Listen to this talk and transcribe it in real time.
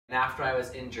And after I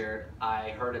was injured, I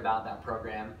heard about that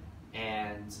program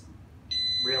and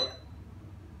real.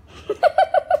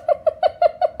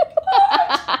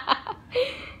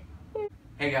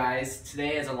 Hey guys,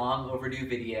 today is a long overdue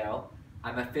video.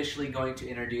 I'm officially going to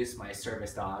introduce my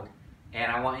service dog, and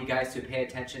I want you guys to pay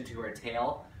attention to her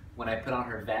tail when I put on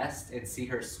her vest and see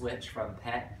her switch from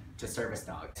pet to service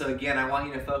dog. So again, I want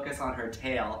you to focus on her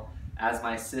tail as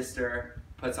my sister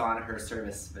puts on her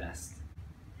service vest.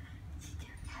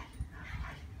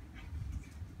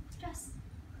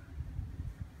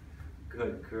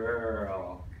 Good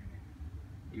girl.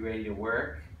 You ready to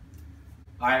work?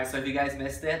 Alright, so if you guys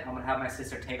missed it, I'm going to have my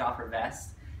sister take off her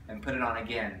vest and put it on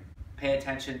again. Pay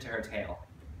attention to her tail.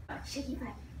 Shake your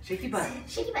butt. Shake your butt.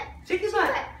 Shake your butt. Shake your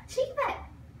butt. Shake your butt.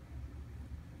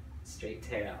 Straight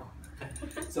tail.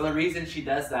 So the reason she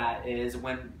does that is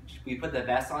when we put the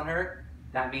vest on her,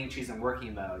 that means she's in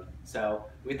working mode. So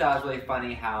we thought it was really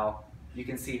funny how you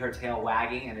can see her tail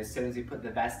wagging, and as soon as you put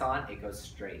the vest on, it goes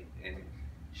straight and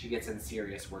she gets in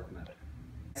serious work mode.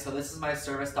 So this is my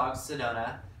service dog,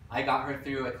 Sedona. I got her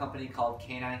through a company called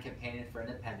Canine Companion for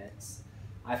Independence.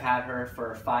 I've had her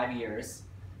for 5 years.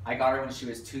 I got her when she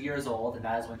was 2 years old, and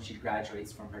that is when she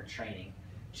graduates from her training.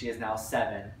 She is now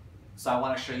 7. So I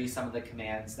want to show you some of the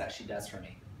commands that she does for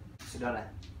me. Sedona,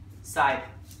 side.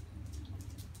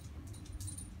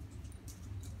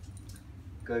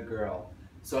 Good girl.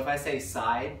 So if I say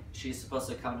side, she's supposed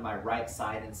to come to my right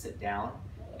side and sit down.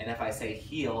 And if I say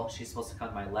heel, she's supposed to come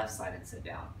to my left side and sit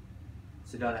down.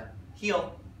 Sedona,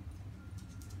 heel.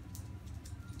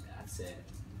 That's it.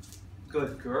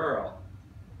 Good girl.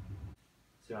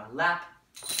 Sedona, lap.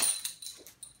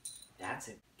 That's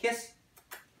it. Kiss.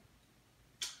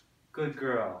 Good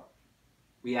girl.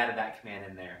 We added that command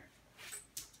in there.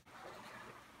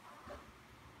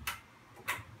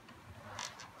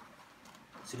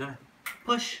 Sedona,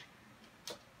 push.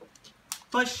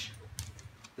 Push.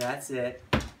 That's it.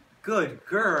 Good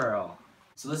girl.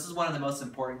 So this is one of the most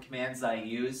important commands that I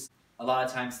use. A lot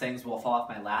of times things will fall off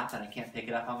my lap and I can't pick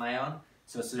it up on my own.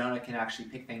 So Sedona can actually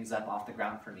pick things up off the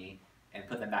ground for me and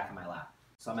put them back in my lap.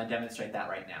 So I'm going to demonstrate that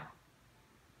right now.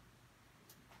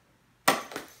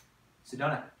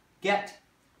 Sedona, get.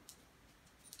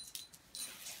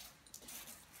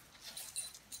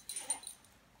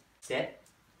 Sit.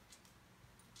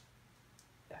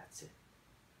 That's it.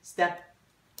 Step.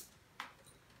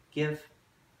 Give.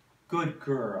 Good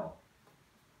girl.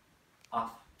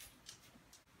 Off.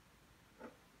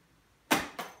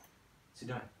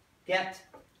 Sedona, get.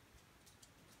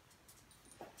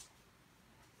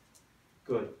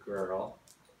 Good girl.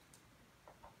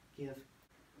 Give.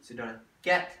 Sedona,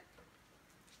 get.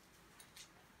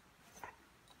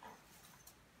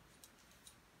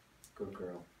 Good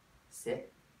girl.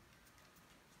 Sit.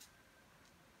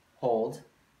 Hold.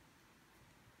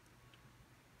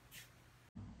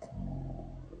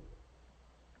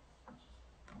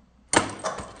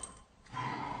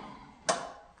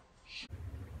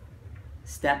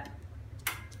 Step.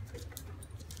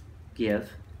 Give.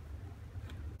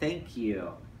 Thank you.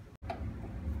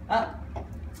 Up.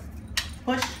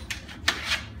 Push.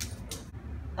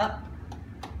 Up.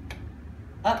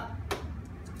 Up.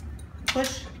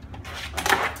 Push.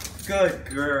 Good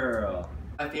girl.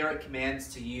 My favorite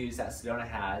commands to use that Sedona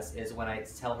has is when I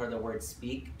tell her the word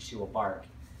speak, she will bark.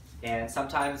 And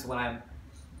sometimes when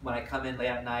I come in late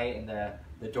at night and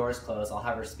the door's closed, I'll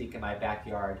have her speak in my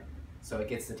backyard so it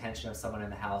gets the attention of someone in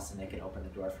the house and they can open the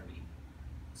door for me.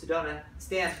 Sedona,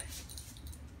 stand.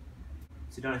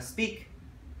 Sedona, speak.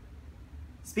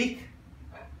 Speak.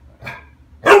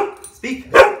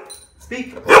 Speak.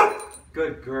 Speak.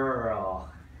 Good girl.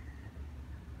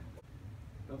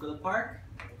 Go to the park.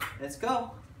 Let's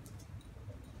go.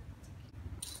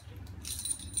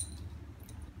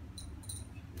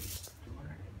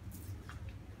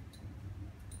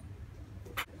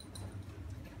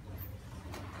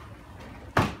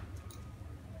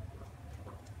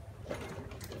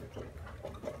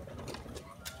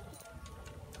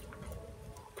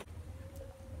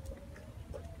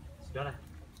 Sedona,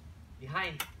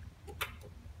 behind.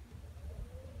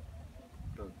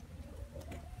 Go.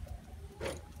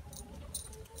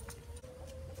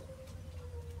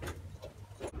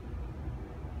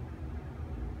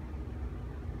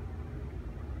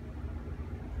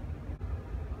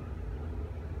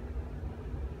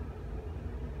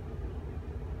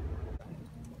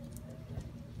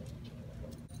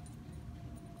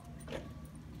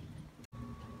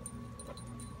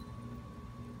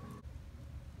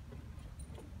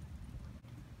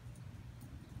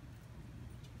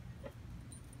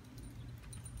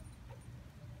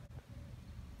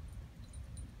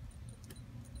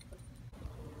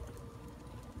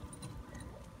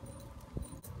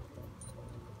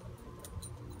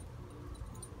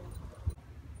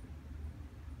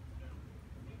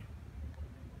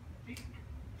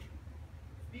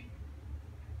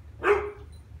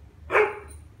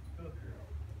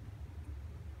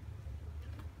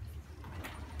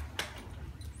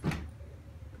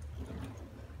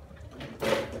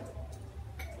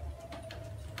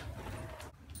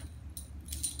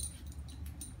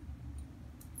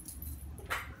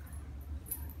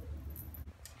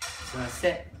 So now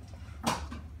sit.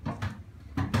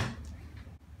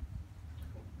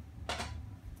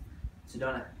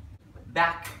 Sedona,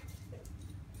 back.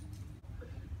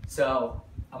 So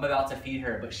I'm about to feed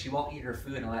her, but she won't eat her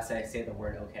food unless I say the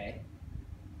word okay.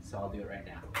 So I'll do it right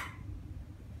now.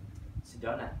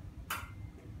 Sedona.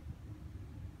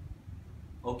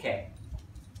 Okay.